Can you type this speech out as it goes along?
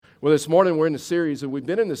Well, this morning we're in a series, and we've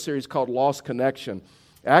been in this series called Lost Connection.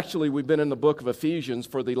 Actually, we've been in the book of Ephesians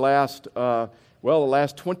for the last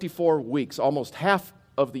 24 weeks, almost half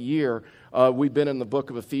of the year. We've been in the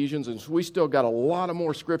book of Ephesians, and so we still got a lot of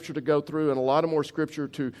more scripture to go through and a lot of more scripture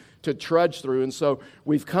to trudge through. And so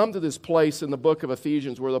we've come to this place in the book of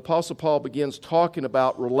Ephesians where the Apostle Paul begins talking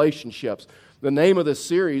about relationships. The name of this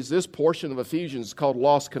series, this portion of Ephesians, is called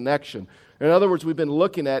Lost Connection. In other words, we've been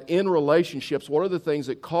looking at, in relationships, what are the things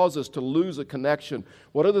that cause us to lose a connection?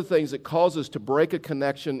 What are the things that cause us to break a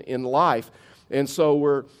connection in life? And so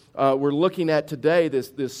we're looking at today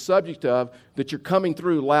this subject of that you're coming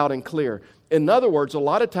through loud and clear. In other words, a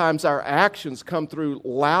lot of times our actions come through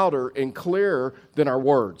louder and clearer than our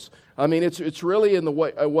words. I mean, it's really in the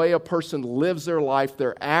way a person lives their life,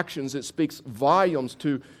 their actions, it speaks volumes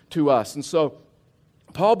to us. And so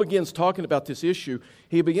Paul begins talking about this issue.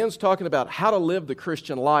 He begins talking about how to live the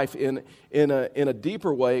Christian life in a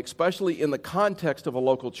deeper way, especially in the context of a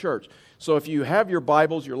local church. So if you have your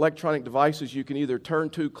Bibles, your electronic devices, you can either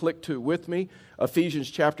click to with me.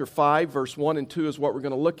 Ephesians chapter 5, verse 1 and 2 is what we're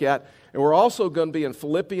going to look at. And we're also going to be in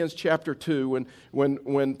Philippians chapter 2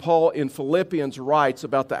 when Paul in Philippians writes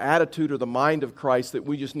about the attitude or the mind of Christ that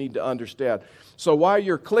we just need to understand. So while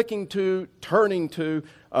you're turning to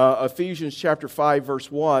Ephesians chapter 5,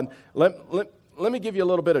 verse 1, let me give you a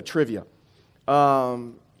little bit of trivia.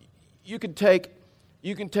 You can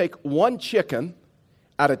take one chicken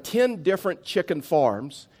out of 10 different chicken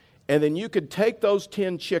farms, and then you could take those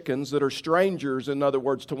 10 chickens that are strangers, in other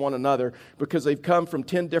words, to one another, because they've come from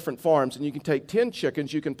 10 different farms, and you can take 10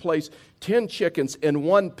 chickens, you can place 10 chickens in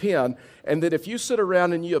one pen, and that if you sit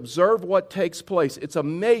around and you observe what takes place, it's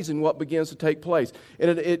amazing what begins to take place.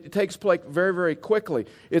 And it takes place very, very quickly.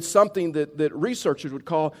 It's something that researchers would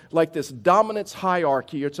call like this dominance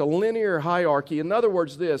hierarchy. It's a linear hierarchy. In other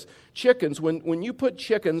words, chickens, when you put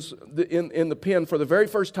chickens in the pen for the very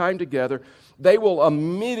first time together, they will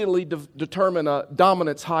immediately determine a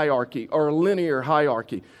dominance hierarchy or a linear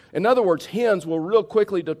hierarchy. In other words, hens will real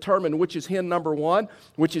quickly determine which is hen number 1,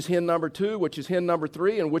 which is hen number 2, which is hen number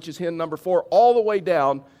 3, and which is hen number 4, all the way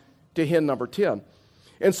down to hen number 10.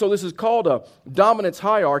 And so this is called a dominance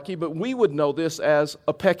hierarchy, but we would know this as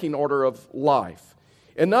a pecking order of life.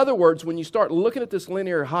 In other words, when you start looking at this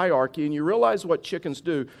linear hierarchy and you realize what chickens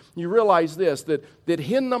do, you realize this, that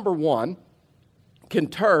hen number 1 can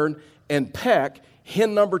turn and peck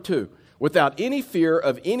hen number 2 without any fear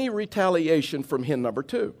of any retaliation from hen number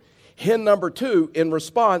 2. Hen number 2, in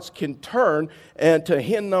response, can turn and to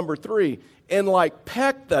hen number 3 and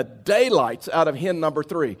peck the daylights out of hen number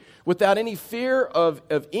 3 without any fear of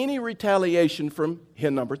any retaliation from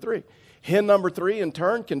hen number 3. Hen number 3, in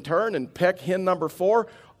turn, can turn and peck hen number 4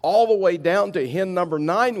 all the way down to hen number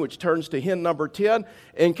 9, which turns to hen number 10,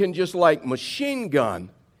 and can just machine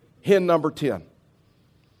gun hen number 10.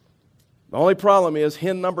 The only problem is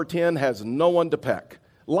hen number 10 has no one to peck.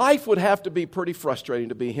 Life would have to be pretty frustrating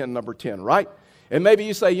to be hen number 10, right? And maybe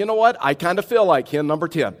you say, you know what? I kind of feel like hen number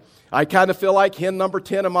 10. I kind of feel like hen number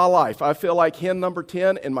 10 in my life. I feel like hen number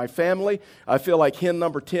 10 in my family. I feel like hen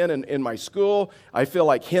number 10 in my school. I feel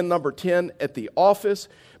like hen number 10 at the office.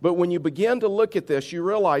 But when you begin to look at this, you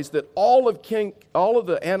realize that all of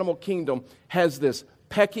the animal kingdom has this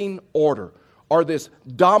pecking order or this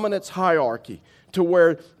dominance hierarchy to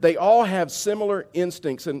where they all have similar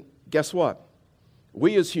instincts. And guess what?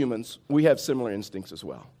 We as humans, we have similar instincts as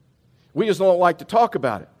well. We just don't like to talk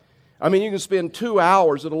about it. I mean, you can spend 2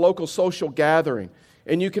 hours at a local social gathering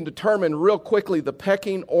and you can determine real quickly the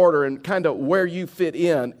pecking order and kind of where you fit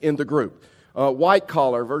in the group. White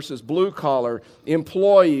collar versus blue collar,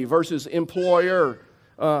 employee versus employer.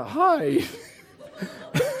 Hi.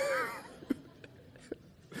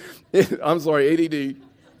 I'm sorry, ADD.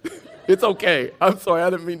 It's okay. I'm sorry, I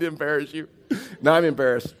didn't mean to embarrass you. No, I'm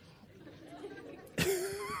embarrassed.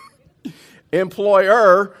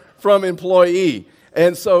 Employer from employee.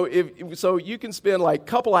 And so you can spend a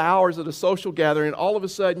couple of hours at a social gathering and all of a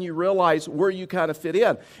sudden you realize where you kind of fit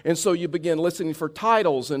in. And so you begin listening for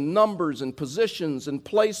titles and numbers and positions and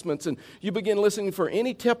placements, and you begin listening for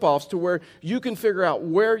any tip-offs to where you can figure out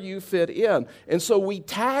where you fit in. And so we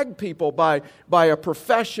tag people by a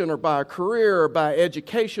profession or by a career or by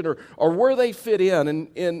education or where they fit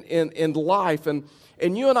in life. And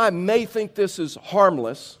you and I may think this is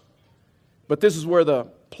harmless, but this is where the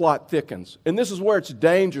plot thickens. And this is where it's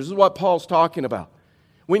dangerous. This is what Paul's talking about.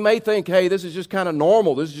 We may think, hey, this is just kind of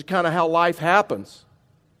normal. This is just kind of how life happens.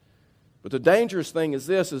 But the dangerous thing is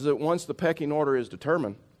that once the pecking order is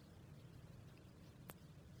determined,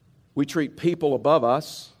 we treat people above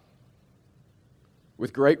us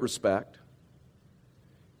with great respect,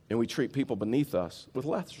 and we treat people beneath us with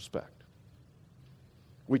less respect.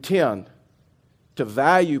 We tend to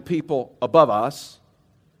value people above us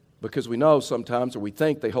because we know sometimes, or we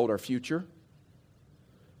think, they hold our future.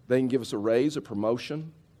 They can give us a raise, a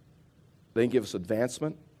promotion. They can give us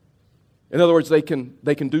advancement. In other words, they can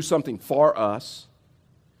do something for us.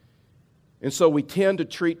 And so we tend to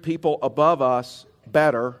treat people above us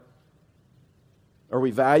better, or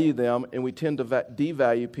we value them, and we tend to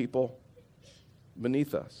devalue people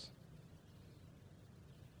beneath us.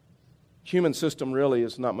 Human system really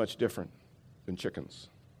is not much different than chickens.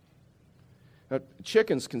 Now,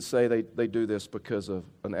 chickens can say they do this because of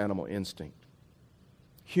an animal instinct.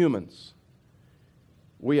 Humans,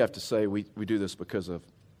 we have to say we do this because of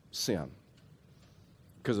sin,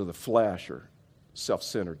 because of the flesh or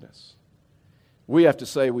self-centeredness. We have to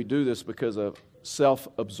say we do this because of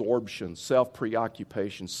self-absorption,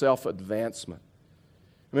 self-preoccupation, self-advancement.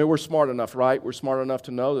 I mean, we're smart enough, right? We're smart enough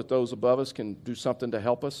to know that those above us can do something to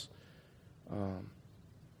help us.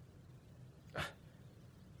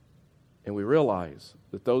 And we realize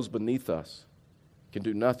that those beneath us can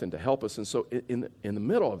do nothing to help us. And so in the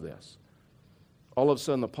middle of this, all of a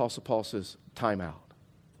sudden the Apostle Paul says, time out.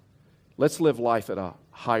 Let's live life at a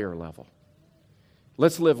higher level.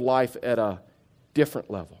 Let's live life at a different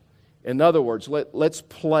level. In other words, let's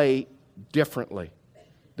play differently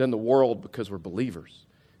than the world because we're believers.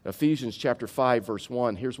 Ephesians chapter 5, verse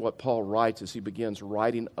 1, here's what Paul writes as he begins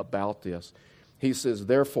writing about this. He says,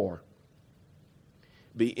 therefore,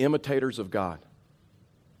 be imitators of God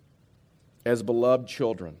as beloved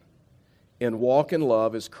children, and walk in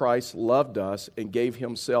love as Christ loved us and gave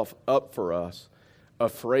himself up for us, a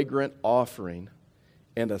fragrant offering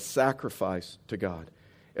and a sacrifice to God.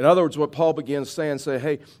 In other words, what Paul begins saying,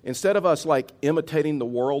 hey, instead of us like imitating the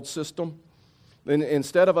world system, and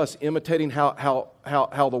instead of us imitating how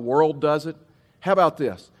the world does it, how about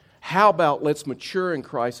this? How about let's mature in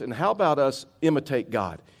Christ, and how about us imitate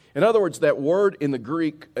God? In other words, that word in the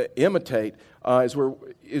Greek, imitate,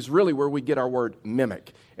 is really where we get our word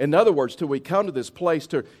mimic. In other words, till we come to this place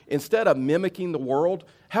to, instead of mimicking the world,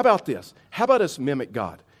 how about this? How about us mimic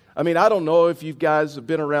God? I mean, I don't know if you guys have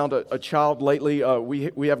been around a child lately.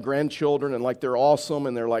 We have grandchildren, and like they're awesome,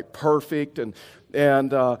 and they're like perfect. And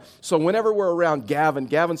so whenever we're around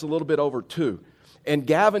Gavin's a little bit over 2. And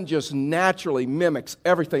Gavin just naturally mimics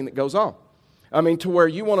everything that goes on. I mean, to where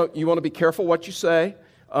you want to be careful what you say.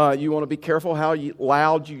 You want to be careful how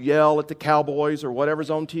loud you yell at the Cowboys or whatever's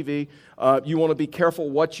on TV. You want to be careful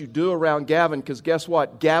what you do around Gavin, because guess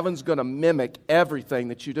what? Gavin's going to mimic everything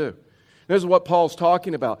that you do. This is what Paul's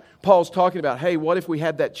talking about. Paul's talking about, hey, what if we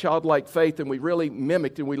had that childlike faith and we really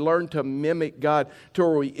mimicked and we learned to mimic God to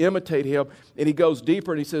where we imitate him? And he goes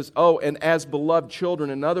deeper and he says, and as beloved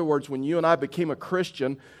children. In other words, when you and I became a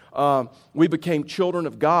Christian, we became children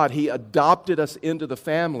of God. He adopted us into the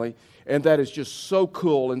family. And that is just so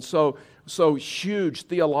cool and so huge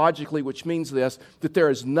theologically, which means this, that there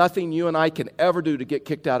is nothing you and I can ever do to get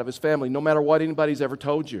kicked out of his family, no matter what anybody's ever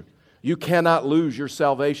told you. You cannot lose your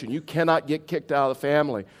salvation. You cannot get kicked out of the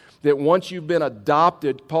family. That once you've been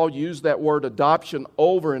adopted, Paul used that word adoption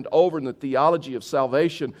over and over in the theology of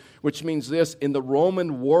salvation, which means this, in the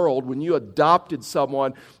Roman world, when you adopted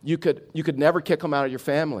someone, you could never kick them out of your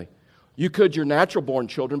family. You could your natural-born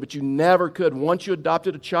children, but you never could. Once you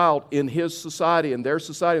adopted a child in his society, in their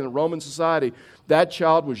society, in the Roman society, that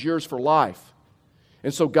child was yours for life.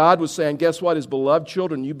 And so God was saying, guess what? His beloved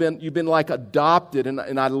children, you've been like adopted,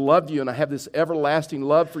 and I love you, and I have this everlasting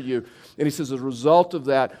love for you. And he says, as a result of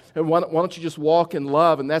that, and why don't you just walk in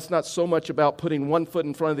love? And that's not so much about putting one foot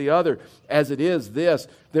in front of the other as it is this,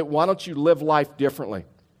 that why don't you live life differently?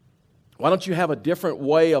 Why don't you have a different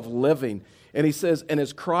way of living? And he says, and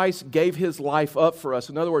as Christ gave his life up for us,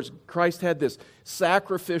 in other words, Christ had this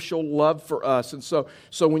sacrificial love for us. And so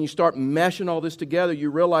when you start meshing all this together, you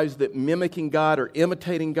realize that mimicking God or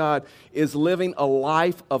imitating God is living a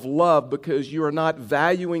life of love, because you are not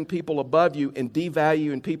valuing people above you and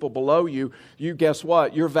devaluing people below you. You, guess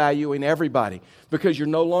what? You're valuing everybody, because you're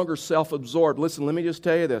no longer self-absorbed. Listen, let me just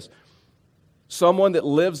tell you this. Someone that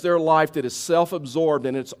lives their life that is self-absorbed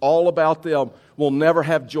and it's all about them will never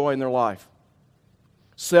have joy in their life.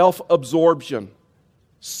 Self-absorption,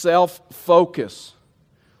 self-focus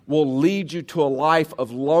will lead you to a life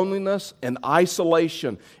of loneliness and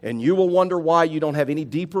isolation, and you will wonder why you don't have any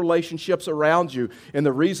deep relationships around you. And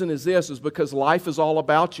the reason is this, is because life is all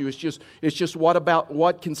about you. It's just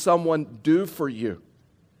what can someone do for you?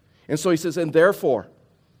 And so he says, and therefore,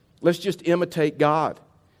 let's just imitate God.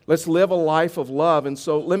 Let's live a life of love. And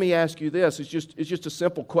so let me ask you this. It's just a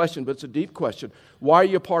simple question, but it's a deep question. Why are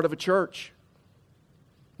you a part of a church?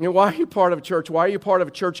 You know, why are you part of a church? Why are you part of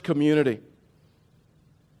a church community?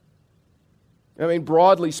 I mean,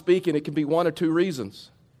 broadly speaking, it can be one or two reasons.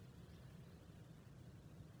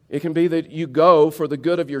 It can be that you go for the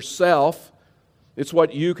good of yourself. It's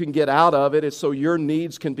what you can get out of it. It's so your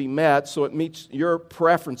needs can be met, so it meets your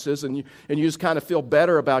preferences, and you just kind of feel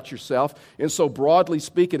better about yourself. And so broadly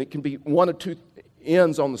speaking, it can be one or two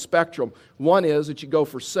ends on the spectrum. One is that you go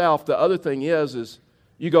for self. The other thing is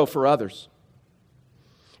you go for others.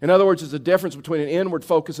 In other words, there's a difference between an inward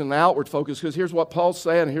focus and an outward focus, because here's what Paul's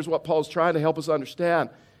saying, and here's what Paul's trying to help us understand.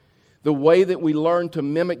 The way that we learn to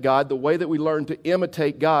mimic God, the way that we learn to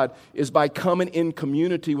imitate God, is by coming in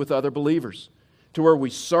community with other believers, to where we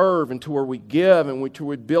serve and to where we give and to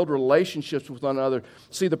where we build relationships with one another.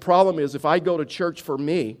 See, the problem is if I go to church for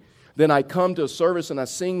me, then I come to a service and I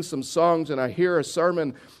sing some songs and I hear a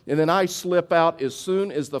sermon, and then I slip out as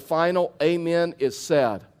soon as the final amen is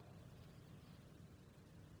said.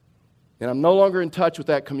 And I'm no longer in touch with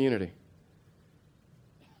that community.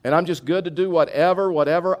 And I'm just good to do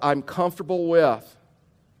whatever I'm comfortable with,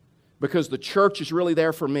 because the church is really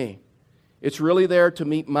there for me. It's really there to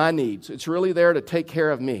meet my needs. It's really there to take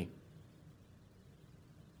care of me.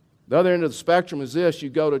 The other end of the spectrum is this: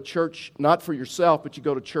 you go to church not for yourself, but you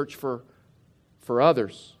go to church for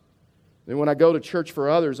others. And when I go to church for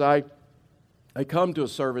others, I come to a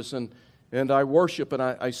service and I worship and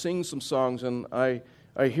I sing some songs and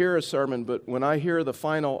I hear a sermon, but when I hear the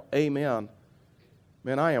final amen,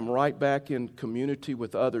 man, I am right back in community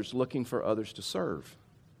with others, looking for others to serve,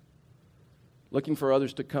 looking for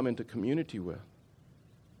others to come into community with.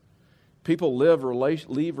 People leave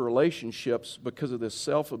relationships because of this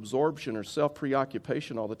self-absorption or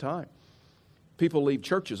self-preoccupation all the time. People leave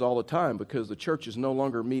churches all the time because the church is no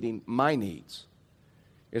longer meeting my needs.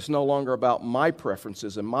 It's no longer about my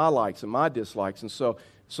preferences and my likes and my dislikes. And so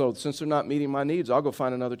since they're not meeting my needs, I'll go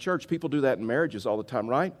find another church. People do that in marriages all the time,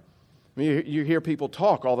 right? I mean, you hear people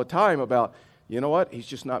talk all the time about, you know what, he's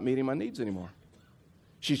just not meeting my needs anymore.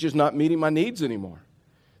 She's just not meeting my needs anymore.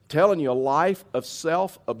 Telling you, a life of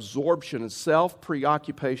self-absorption and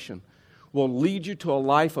self-preoccupation will lead you to a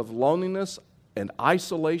life of loneliness and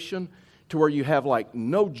isolation, to where you have like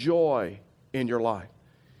no joy in your life.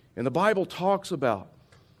 And the Bible talks about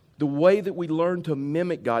the way that we learn to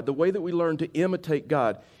mimic God, the way that we learn to imitate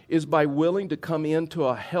God, is by willing to come into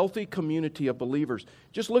a healthy community of believers.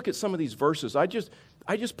 Just look at some of these verses. I just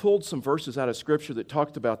pulled some verses out of Scripture that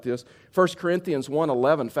talked about this. 1 Corinthians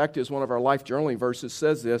 1:11, in fact, is one of our life journaling verses,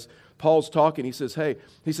 says this. Paul's talking, he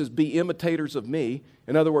says, be imitators of me.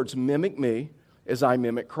 In other words, mimic me as I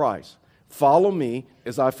mimic Christ. Follow me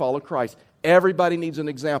as I follow Christ. Everybody needs an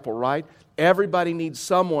example, right? Everybody needs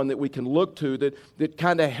someone that we can look to that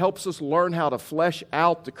kind of helps us learn how to flesh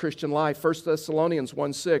out the Christian life. 1 Thessalonians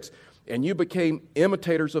 1:6, and you became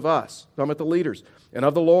imitators of us, talking about the leaders, and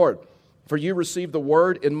of the Lord. For you received the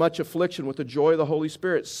word in much affliction with the joy of the Holy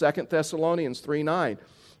Spirit. 2 Thessalonians 3:9,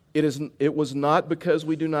 it was not because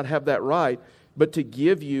we do not have that right, but to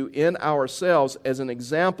give you in ourselves as an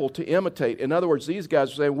example to imitate. In other words, these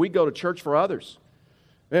guys are saying, we go to church for others.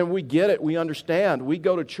 And we get it, we understand. We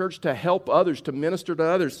go to church to help others, to minister to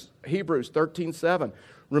others. Hebrews 13:7.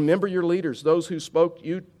 Remember your leaders, those who spoke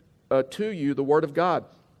to you the word of God.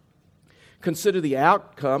 Consider the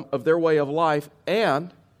outcome of their way of life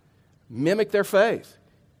and mimic their faith.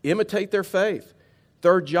 Imitate their faith.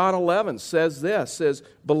 3 John 11 says this,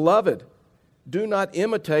 Beloved, do not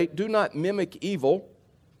mimic evil,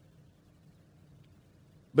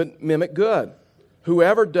 but mimic good.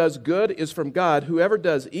 Whoever does good is from God. Whoever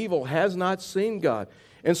does evil has not seen God.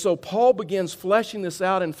 And so Paul begins fleshing this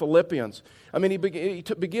out in Philippians. I mean, he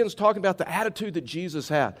begins talking about the attitude that Jesus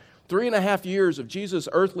had. 3.5 years of Jesus'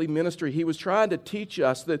 earthly ministry, he was trying to teach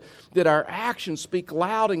us that our actions speak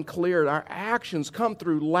loud and clear. Our actions come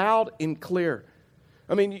through loud and clear.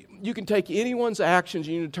 I mean, you can take anyone's actions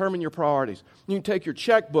and you determine your priorities. You can take your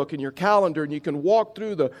checkbook and your calendar and you can walk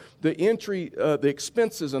through the entry, the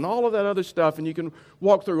expenses and all of that other stuff, and you can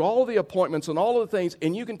walk through all of the appointments and all of the things,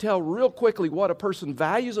 and you can tell real quickly what a person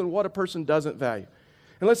values and what a person doesn't value.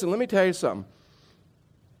 And listen, let me tell you something.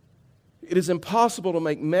 It is impossible to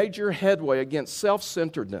make major headway against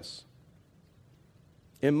self-centeredness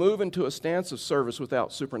and move into a stance of service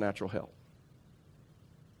without supernatural help.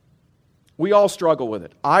 We all struggle with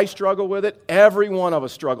it. I struggle with it. Every one of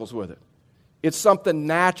us struggles with it. It's something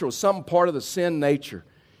natural, something part of the sin nature.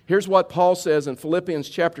 Here's what Paul says in Philippians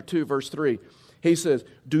chapter 2, verse 3. He says,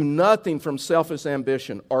 do nothing from selfish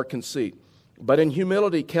ambition or conceit, but in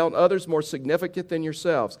humility count others more significant than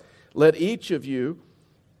yourselves. Let each of you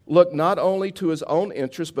look not only to his own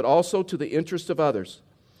interest, but also to the interest of others.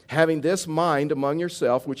 Having this mind among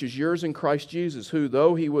yourself, which is yours in Christ Jesus, who,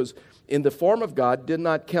 though he was in the form of God, did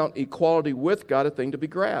not count equality with God a thing to be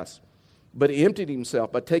grasped, but emptied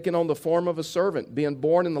himself by taking on the form of a servant, being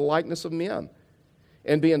born in the likeness of men.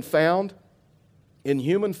 And being found in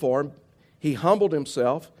human form, he humbled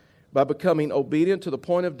himself by becoming obedient to the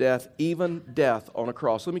point of death, even death on a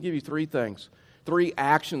cross. Let me give you three things, three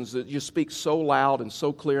actions that just speak so loud and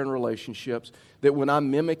so clear in relationships that when I'm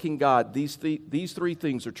mimicking God, these three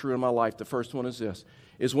things are true in my life. The first one is this,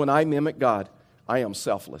 is when I mimic God, I am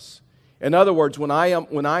selfless. In other words, when I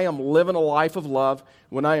am living a life of love,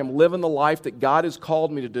 when I am living the life that God has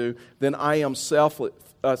called me to do, then I am selfless.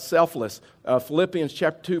 Philippians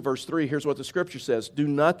chapter 2, verse 3, here's what the Scripture says. Do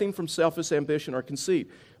nothing from selfish ambition or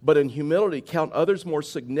conceit, but in humility count others more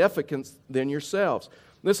significant than yourselves.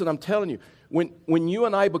 Listen, I'm telling you, when you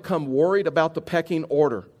and I become worried about the pecking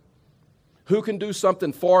order, who can do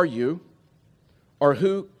something for you or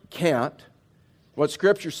who can't, what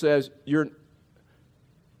Scripture says, you're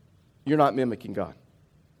not mimicking God.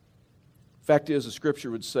 Fact is, the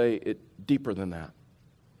Scripture would say it deeper than that.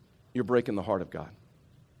 You're breaking the heart of God.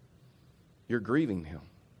 You're grieving Him.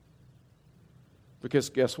 Because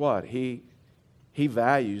guess what? He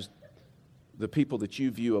values the people that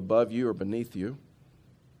you view above you or beneath you.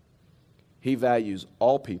 He values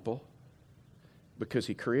all people because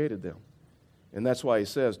He created them. And that's why He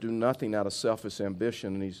says, do nothing out of selfish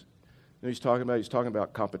ambition. And he's talking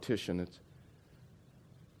about competition. It's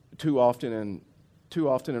too often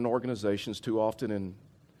in organizations, too often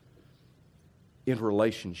in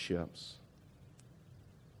relationships.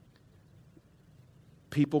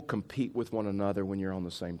 People compete with one another when you're on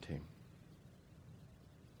the same team.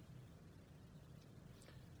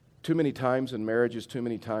 Too many times in marriages, too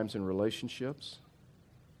many times in relationships,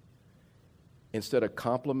 instead of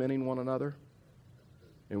complimenting one another,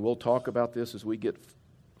 and we'll talk about this as we get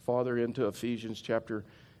farther into Ephesians chapter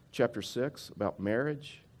 6 about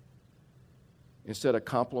marriage, instead of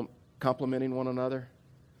complimenting one another,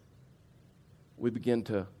 we begin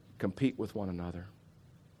to compete with one another.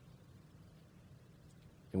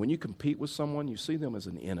 And when you compete with someone, you see them as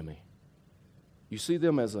an enemy. You see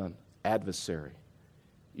them as an adversary.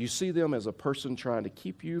 You see them as a person trying to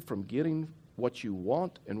keep you from getting what you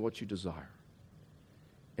want and what you desire.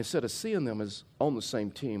 Instead of seeing them as on the same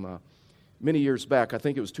team. Many years back, I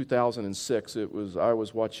think it was 2006, I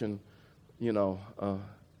was watching,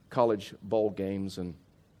 college bowl games, and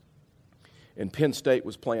Penn State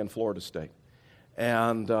was playing Florida State.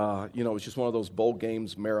 And, it was just one of those bowl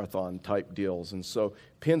games marathon type deals. And so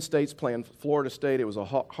Penn State's playing Florida State. It was a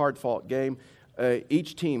hard-fought game.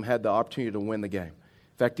 Each team had the opportunity to win the game.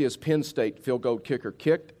 Fact is, Penn State field goal kicker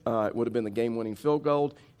kicked. It would have been the game-winning field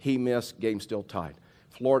goal. He missed. Game still tied.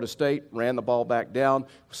 Florida State ran the ball back down.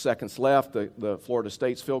 Seconds left. The Florida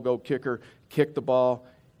State's field goal kicker kicked the ball.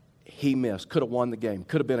 He missed. Could have won the game.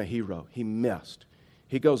 Could have been a hero. He missed.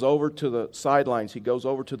 He goes over to the sidelines. He goes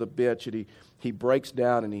over to the bench, and he breaks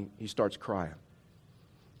down, and he starts crying.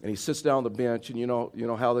 And he sits down on the bench, and you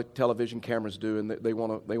know how the television cameras do, and they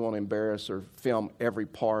want to embarrass or film every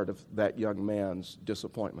part of that young man's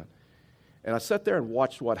disappointment. And I sat there and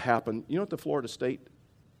watched what happened. You know what the Florida State,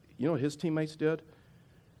 what his teammates did?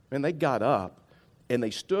 Man, they got up, and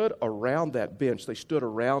they stood around that bench. They stood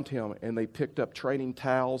around him, and they picked up training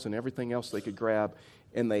towels and everything else they could grab,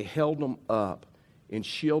 and they held them up and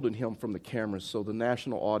shielded him from the cameras so the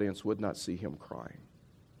national audience would not see him crying.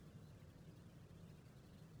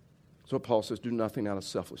 So Paul says, do nothing out of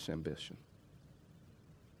selfish ambition.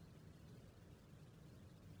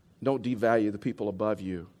 Don't devalue the people above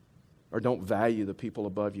you, or don't value the people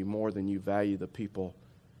above you more than you value the people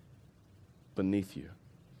beneath you.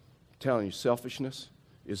 I'm telling you, selfishness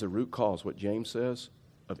is a root cause, what James says,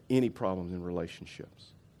 of any problems in relationships.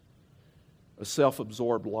 A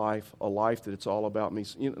self-absorbed life, a life that it's all about me.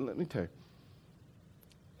 Let me tell you,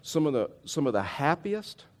 some of the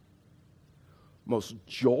happiest, most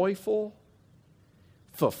joyful,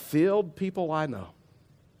 fulfilled people I know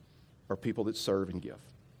are people that serve and give,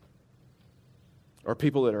 are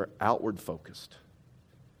people that are outward focused,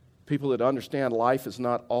 people that understand life is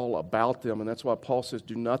not all about them, and that's why Paul says,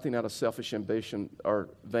 do nothing out of selfish ambition or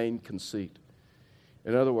vain conceit.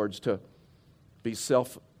 In other words, to be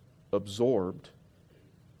self-absorbed,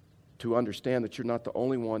 to understand that you're not the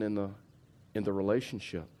only one in the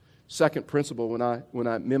relationship. Second principle when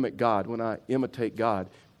I mimic God, when I imitate God,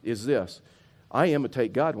 is this. I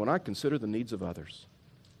imitate God when I consider the needs of others.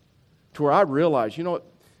 To where I realize,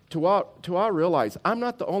 I realize I'm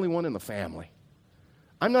not the only one in the family.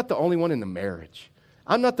 I'm not the only one in the marriage.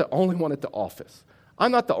 I'm not the only one at the office.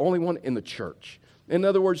 I'm not the only one in the church. In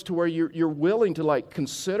other words, to where you're willing to like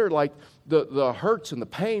consider like the hurts and the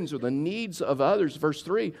pains or the needs of others. Verse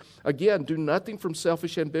 3, again, do nothing from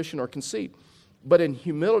selfish ambition or conceit, but in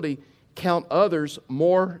humility count others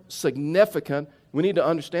more significant. We need to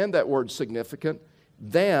understand that word significant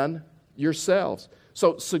than yourselves.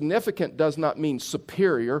 So significant does not mean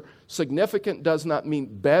superior. Significant does not mean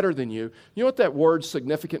better than you. You know what that word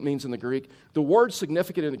significant means in the Greek? The word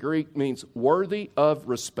significant in the Greek means worthy of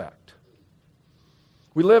respect.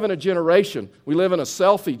 We live in a generation, we live in a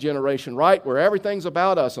selfie generation, right? Where everything's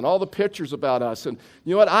about us and all the pictures about us. And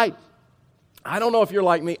you know what? I don't know if you're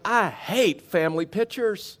like me. I hate family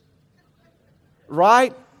pictures.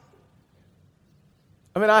 Right?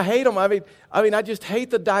 I mean, I hate them. I mean, I just hate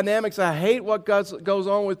the dynamics. I hate what goes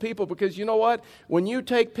on with people because you know what? When you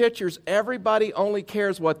take pictures, everybody only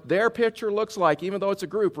cares what their picture looks like, even though it's a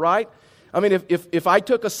group, right? I mean, if I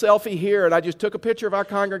took a selfie here and I just took a picture of our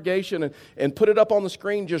congregation and put it up on the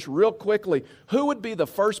screen just real quickly, who would be the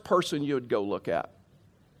first person you would go look at?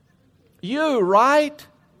 You, right?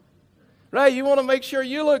 Right, you want to make sure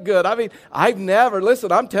you look good. I mean,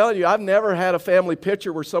 I'm telling you, I've never had a family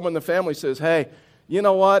picture where someone in the family says, hey, you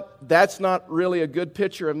know what? That's not really a good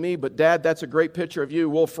picture of me, but Dad, that's a great picture of you.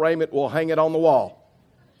 We'll frame it. We'll hang it on the wall.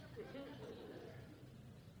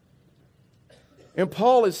 And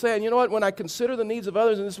Paul is saying, you know what? When I consider the needs of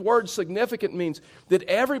others, and this word significant means that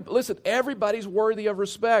everybody's worthy of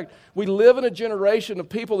respect. We live in a generation of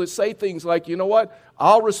people that say things like, you know what?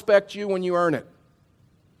 I'll respect you when you earn it.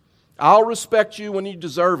 I'll respect you when you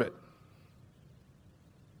deserve it.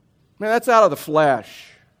 Man, that's out of the flesh.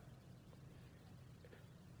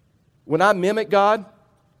 When I mimic God,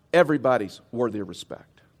 everybody's worthy of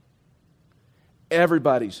respect.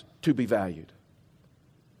 Everybody's to be valued.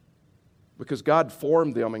 Because God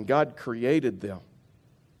formed them and God created them.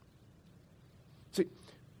 See,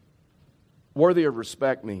 worthy of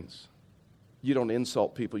respect means you don't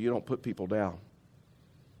insult people, you don't put people down.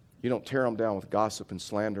 You don't tear them down with gossip and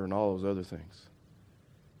slander and all those other things.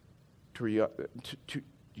 You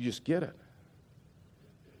just get it.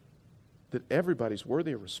 That everybody's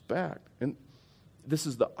worthy of respect. And this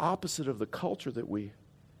is the opposite of the culture that we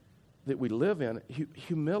live in.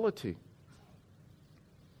 Humility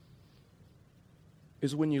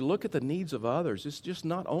is when you look at the needs of others, it's just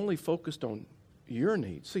not only focused on your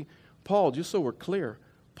needs. See, Paul, just so we're clear,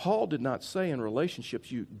 Paul did not say in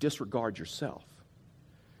relationships you disregard yourself.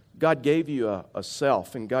 God gave you a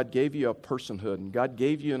self, and God gave you a personhood, and God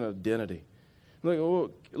gave you an identity.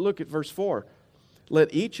 Look at verse 4.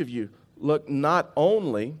 Let each of you look not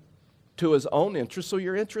only to his own interests, so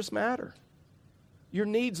your interests matter. Your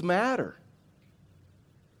needs matter.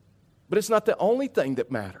 But it's not the only thing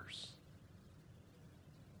that matters.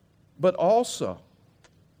 But also,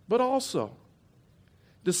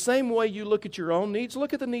 the same way you look at your own needs,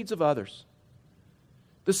 look at the needs of others.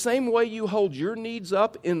 The same way you hold your needs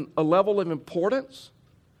up in a level of importance,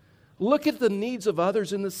 look at the needs of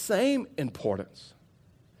others in the same importance.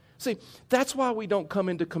 See, that's why we don't come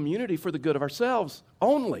into community for the good of ourselves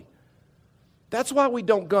only. That's why we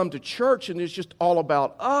don't come to church and it's just all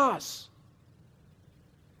about us.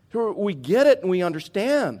 We get it and we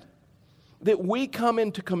understand that we come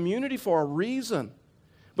into community for a reason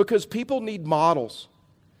because people need models.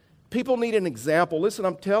 People need an example. Listen,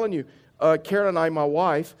 I'm telling you, Karen and I, my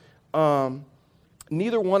wife,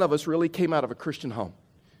 neither one of us really came out of a Christian home.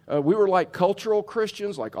 We were like cultural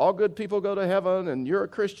Christians, like all good people go to heaven, and you're a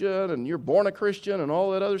Christian, and you're born a Christian, and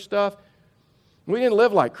all that other stuff. We didn't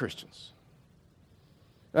live like Christians.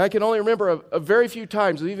 And I can only remember a very few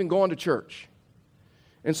times of even going to church.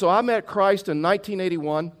 And so I met Christ in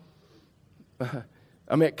 1981.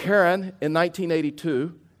 I met Karen in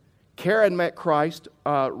 1982. Karen met Christ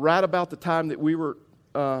right about the time that we were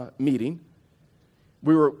meeting.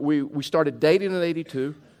 We started dating in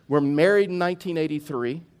 82. We're married in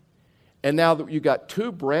 1983. And now that you got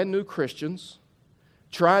two brand new Christians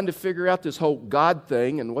trying to figure out this whole God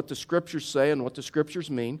thing and what the Scriptures say and what the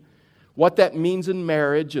Scriptures mean, what that means in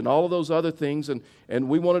marriage and all of those other things. And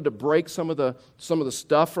we wanted to break some of the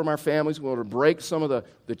stuff from our families. We wanted to break some of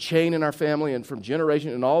the chain in our family and from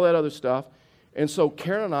generation and all that other stuff. And so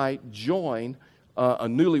Karen and I joined a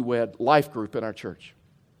newlywed life group in our church.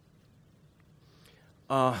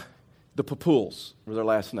 The Papuls were their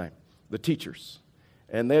last name, the teachers.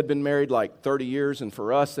 And they had been married like 30 years, and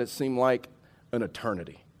for us that seemed like an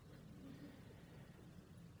eternity.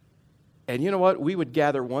 And you know what? We would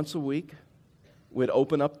gather once a week. We'd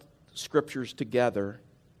open up Scriptures together.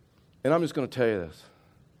 And I'm just going to tell you this.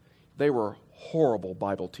 They were horrible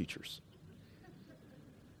Bible teachers.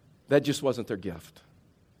 That just wasn't their gift.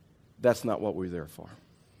 That's not what we were there for.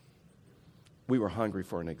 We were hungry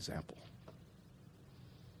for an example.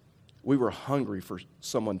 We were hungry for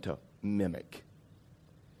someone to mimic.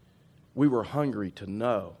 We were hungry to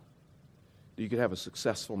know that you could have a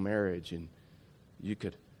successful marriage and you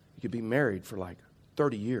could be married for like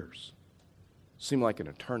 30 years. Seem like an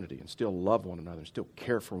eternity, and still love one another and still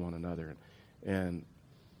care for one another and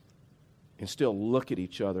still look at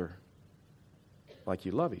each other like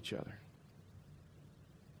you love each other.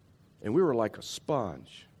 And we were like a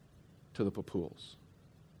sponge to the Papules.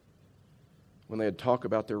 When they'd talk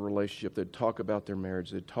about their relationship, they'd talk about their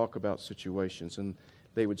marriage, they'd talk about situations, and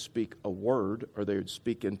they would speak a word, or they would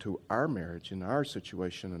speak into our marriage and our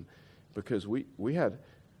situation, and because we had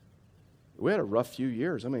a rough few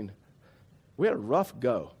years. I mean, we had a rough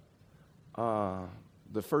go.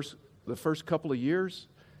 The first couple of years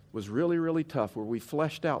was really, really tough, where we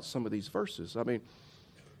fleshed out some of these verses. I mean,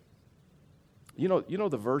 you know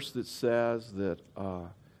the verse that says that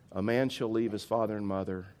a man shall leave his father and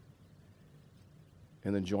mother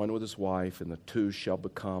and then join with his wife, and the two shall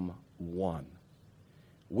become one.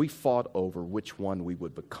 We fought over which one we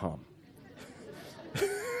would become.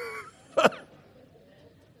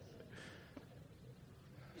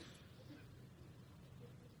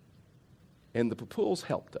 And the Papules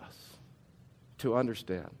helped us to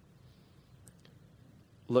understand.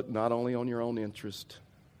 Look not only on your own interest,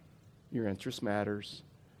 your interest matters,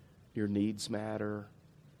 your needs matter.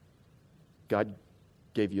 God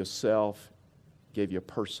gave you a self, gave you a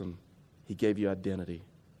person, He gave you identity.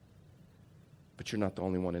 But you're not the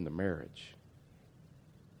only one in the marriage.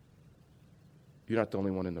 You're not the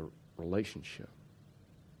only one in the relationship.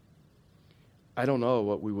 I don't know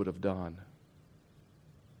what we would have done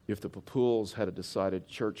if the Papules had decided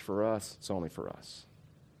church for us, it's only for us.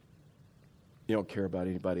 You don't care about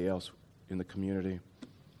anybody else in the community.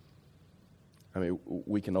 I mean,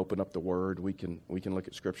 we can open up the Word. We can look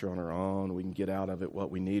at Scripture on our own. We can get out of it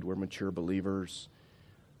what we need. We're mature believers.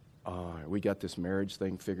 We got this marriage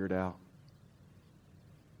thing figured out.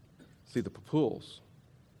 See, the Papules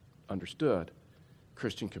understood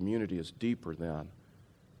Christian community is deeper than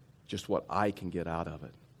just what I can get out of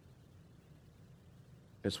it.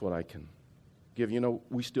 It's what I can give. You know,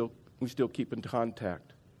 we still keep in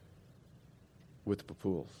contact with the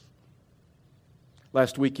Papules.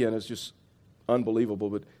 Last weekend is just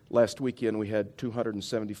unbelievable, but last weekend we had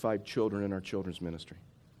 275 children in our children's ministry.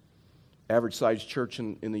 Average size church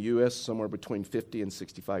in the U.S., somewhere between 50 and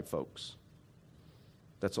 65 folks.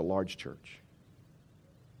 That's a large church.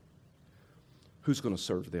 Who's going to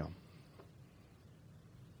serve them?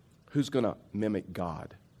 Who's going to mimic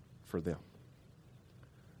God for them?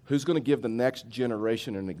 Who's going to give the next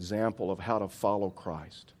generation an example of how to follow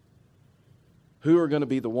Christ? Who are going to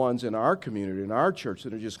be the ones in our community, in our church,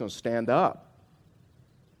 that are just going to stand up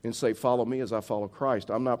and say, follow me as I follow Christ?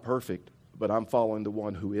 I'm not perfect, but I'm following the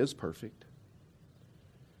one who is perfect.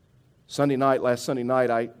 Last Sunday night,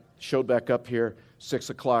 I showed back up here, 6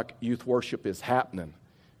 o'clock, youth worship is happening.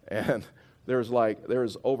 And there's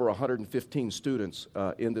over 115 students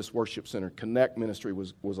in this worship center. Connect ministry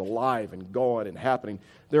was alive and going and happening.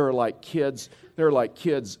 There are like kids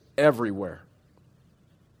everywhere.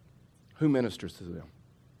 Who ministers to them?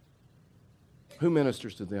 Who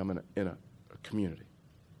ministers to them in a community?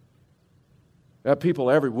 I have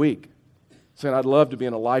people every week saying, I'd love to be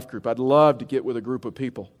in a life group. I'd love to get with a group of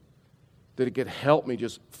people that it could help me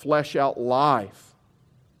just flesh out life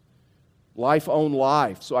on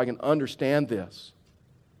life, so I can understand this.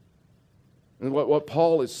 And what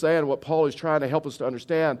Paul is saying, what Paul is trying to help us to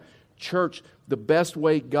understand, church, the best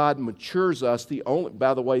way God matures us, the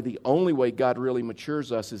only way God really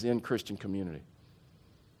matures us is in Christian community.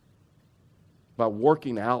 By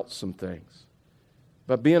working out some things.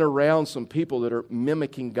 By being around some people that are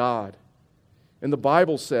mimicking God. And the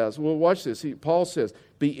Bible says, well, watch this. Paul says,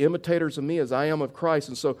 be imitators of me as I am of Christ.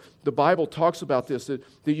 And so the Bible talks about this, that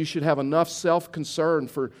you should have enough self-concern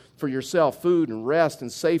for yourself, food and rest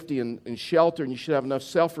and safety and shelter, and you should have enough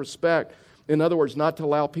self-respect. In other words, not to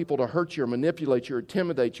allow people to hurt you or manipulate you or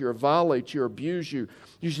intimidate you or violate you or abuse you.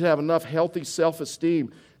 You should have enough healthy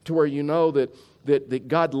self-esteem to where you know that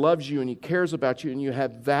God loves you and He cares about you and you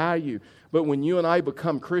have value. But when you and I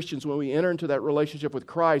become Christians, when we enter into that relationship with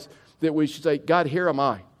Christ, that we should say, God, here am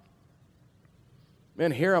I.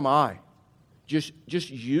 Man, here am I. Just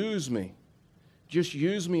use me. Just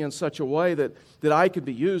use me in such a way that I could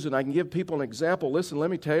be used and I can give people an example. Listen, let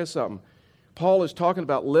me tell you something. Paul is talking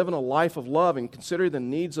about living a life of love and considering the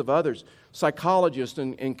needs of others. Psychologists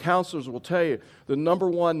and counselors will tell you the number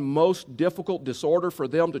one most difficult disorder for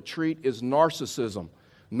them to treat is narcissism.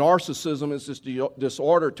 Narcissism is this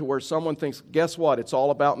disorder to where someone thinks, guess what? It's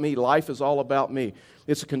all about me. Life is all about me.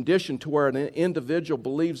 It's a condition to where an individual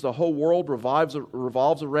believes the whole world revolves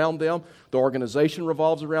around them, the organization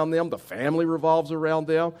revolves around them, the family revolves around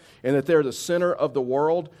them, and that they're the center of the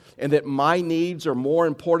world, and that my needs are more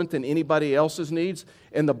important than anybody else's needs.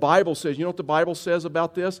 And the Bible says, you know what the Bible says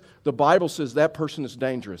about this? The Bible says that person is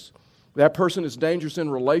dangerous. That person is dangerous in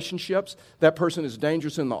relationships. That person is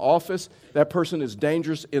dangerous in the office. That person is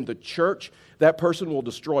dangerous in the church. That person will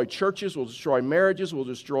destroy churches, will destroy marriages, will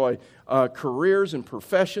destroy careers and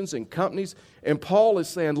professions and companies. And Paul is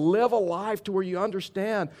saying, live a life to where you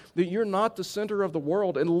understand that you're not the center of the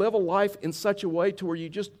world, and live a life in such a way to where you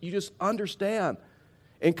just understand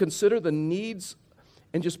and consider the needs,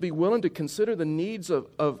 and just be willing to consider the needs of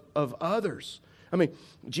others. I mean,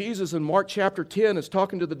 Jesus in Mark chapter 10 is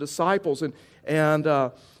talking to the disciples, and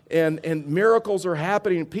miracles are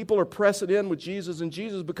happening, and people are pressing in with Jesus, and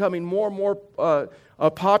Jesus is becoming more and more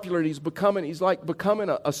popular. He's like becoming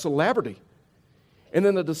a celebrity. And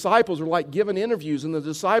then the disciples are like giving interviews, and the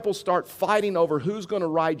disciples start fighting over who's going to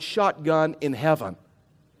ride shotgun in heaven.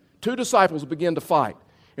 Two disciples begin to fight,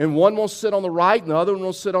 and one will sit on the right, and the other one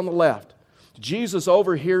will sit on the left. Jesus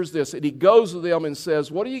overhears this, and he goes to them and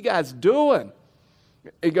says, "What are you guys doing?"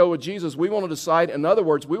 They go with Jesus, we want to decide, in other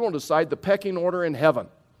words, we want to decide the pecking order in heaven.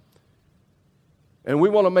 And we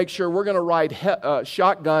want to make sure we're going to ride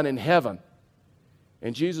shotgun in heaven.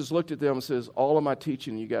 And Jesus looked at them and says, all of my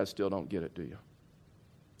teaching, you guys still don't get it, do you?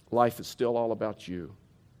 Life is still all about you,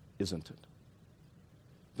 isn't it?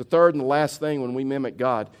 The third and the last thing when we mimic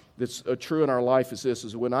God that's true in our life is this,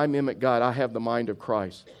 is when I mimic God, I have the mind of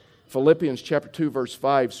Christ. Philippians chapter 2, verse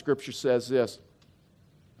 5, Scripture says this,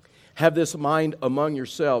 have this mind among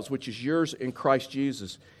yourselves, which is yours in Christ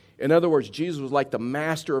Jesus. In other words, Jesus was like the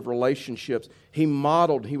master of relationships. He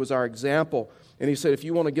modeled, he was our example. And he said, if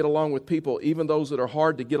you want to get along with people, even those that are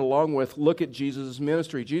hard to get along with, look at Jesus'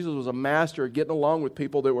 ministry. Jesus was a master of getting along with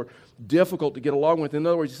people that were difficult to get along with. In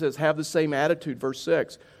other words, he says, have the same attitude, verse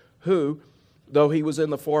 6, who, though he was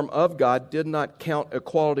in the form of God, did not count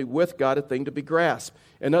equality with God a thing to be grasped.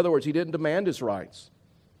 In other words, he didn't demand his rights.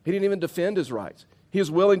 He didn't even defend his rights. He was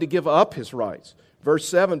willing to give up his rights. Verse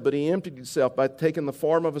 7, but he emptied himself by taking the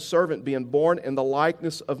form of a servant, being born in the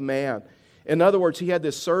likeness of man. In other words, he had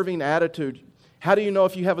this serving attitude. How do you know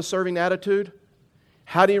if you have a serving attitude?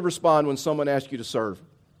 How do you respond when someone asks you to serve?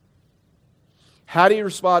 How do you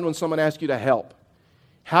respond when someone asks you to help?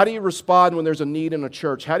 How do you respond when there's a need in a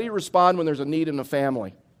church? How do you respond when there's a need in a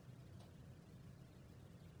family?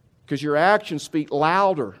 Because your actions speak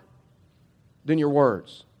louder than your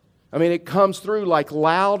words. I mean, it comes through like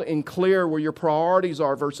loud and clear where your priorities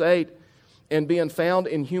are. Verse 8, and being found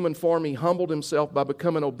in human form, he humbled himself by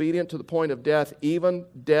becoming obedient to the point of death, even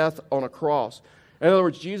death on a cross. In other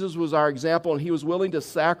words, Jesus was our example, and he was willing to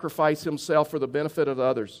sacrifice himself for the benefit of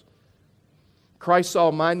others. Christ saw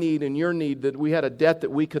my need and your need, that we had a debt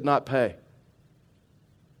that we could not pay.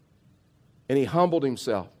 And he humbled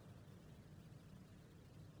himself.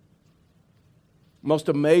 Most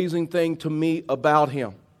amazing thing to me about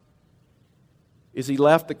him is he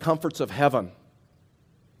left the comforts of heaven.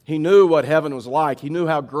 He knew what heaven was like. He knew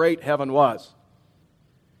how great heaven was.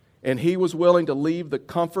 And he was willing to leave the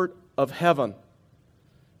comfort of heaven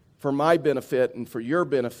for my benefit and for your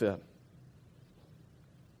benefit.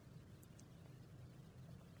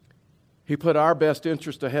 He put our best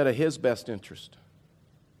interest ahead of his best interest.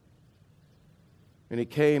 And he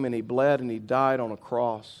came and he bled and he died on a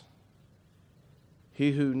cross.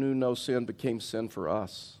 He who knew no sin became sin for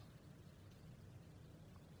us.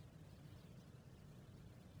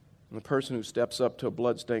 And the person who steps up to a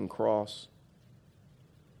bloodstained cross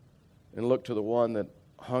and looked to the one that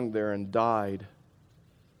hung there and died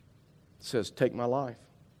says, take my life.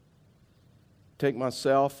 Take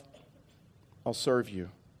myself, I'll serve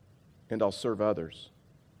you, and I'll serve others.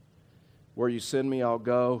 Where you send me, I'll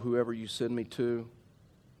go. Whoever you send me to,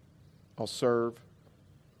 I'll serve.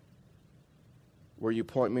 Where you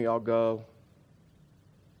point me, I'll go.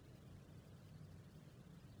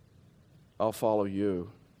 I'll follow you.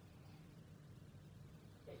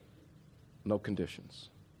 No conditions.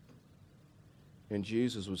 And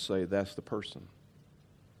Jesus would say, that's the person.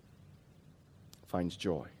 Finds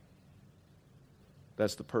joy.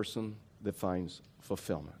 That's the person that finds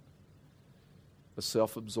fulfillment. A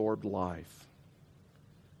self-absorbed life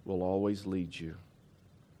will always lead you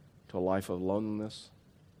to a life of loneliness,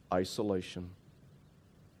 isolation,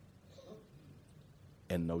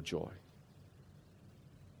 and no joy.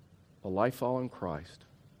 A life following Christ,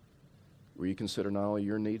 where you consider not only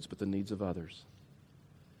your needs but the needs of others,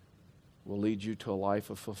 will lead you to a life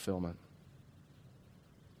of fulfillment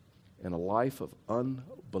and a life of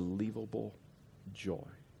unbelievable joy.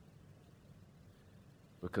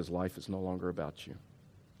 Because life is no longer about you.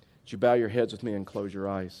 Would you bow your heads with me and close your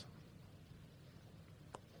eyes?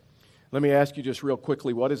 Let me ask you just real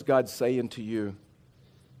quickly, what is God saying to you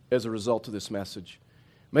as a result of this message?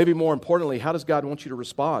 Maybe more importantly, how does God want you to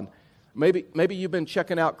respond? Maybe you've been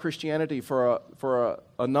checking out Christianity for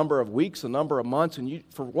a number of weeks, a number of months, and you,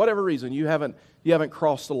 for whatever reason, you haven't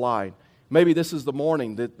crossed the line. Maybe this is the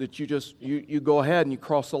morning that you go ahead and you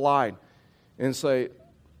cross the line and say,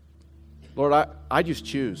 Lord, I just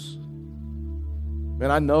choose.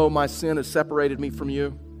 And I know my sin has separated me from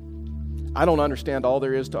you. I don't understand all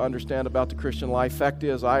there is to understand about the Christian life. Fact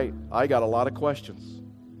is, I got a lot of questions.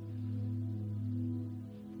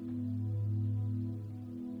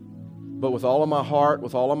 But with all of my heart,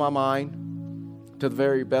 with all of my mind, to the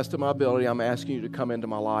very best of my ability, I'm asking you to come into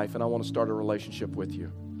my life, and I want to start a relationship with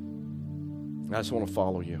you. I just want to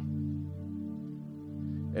follow you.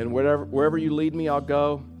 And wherever you lead me, I'll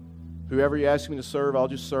go. Whoever you ask me to serve, I'll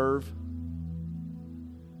just serve.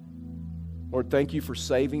 Lord, thank you for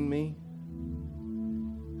saving me.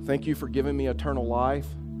 Thank you for giving me eternal life.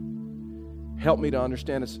 Help me to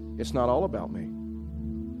understand it's not all about me.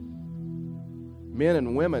 Men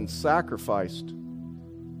and women sacrificed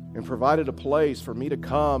and provided a place for me to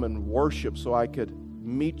come and worship so I could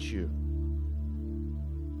meet you.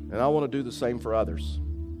 And I want to do the same for others.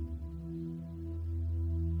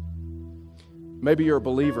 Maybe you're a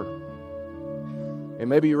believer. And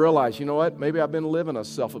maybe you realize, you know what? Maybe I've been living a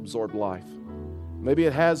self-absorbed life. Maybe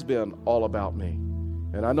it has been all about me.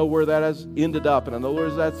 And I know where that has ended up, and I know where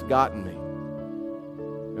that's gotten me.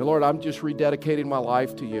 And Lord, I'm just rededicating my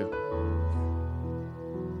life to you.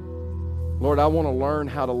 Lord, I want to learn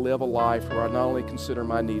how to live a life where I not only consider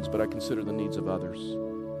my needs, but I consider the needs of others.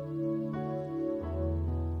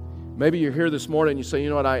 Maybe you're here this morning and you say, you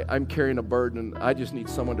know what, I'm carrying a burden and I just need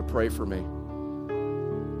someone to pray for me.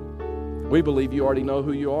 We believe you already know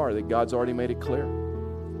who you are, that God's already made it clear.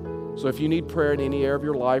 So if you need prayer in any area of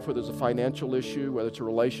your life, whether it's a financial issue, whether it's a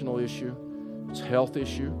relational issue, it's a health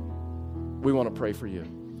issue, we want to pray for you.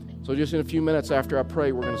 So just in a few minutes after I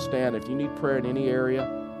pray, we're going to stand. If you need prayer in any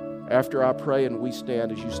area, after I pray and we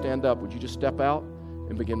stand, as you stand up, would you just step out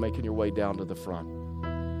and begin making your way down to the front?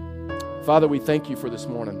 Father, we thank you for this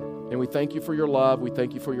morning, and we thank you for your love. We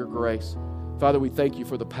thank you for your grace. Father, we thank you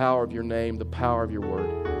for the power of your name, the power of your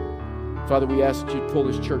word. Father, we ask that you'd pull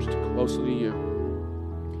this church closer to you,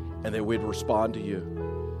 and that we'd respond to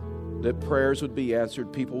you, that prayers would be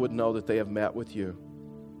answered, people would know that they have met with you.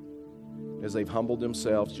 As they've humbled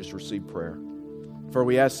themselves, just receive prayer. For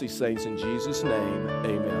we ask these things in Jesus' name,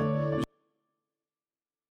 amen.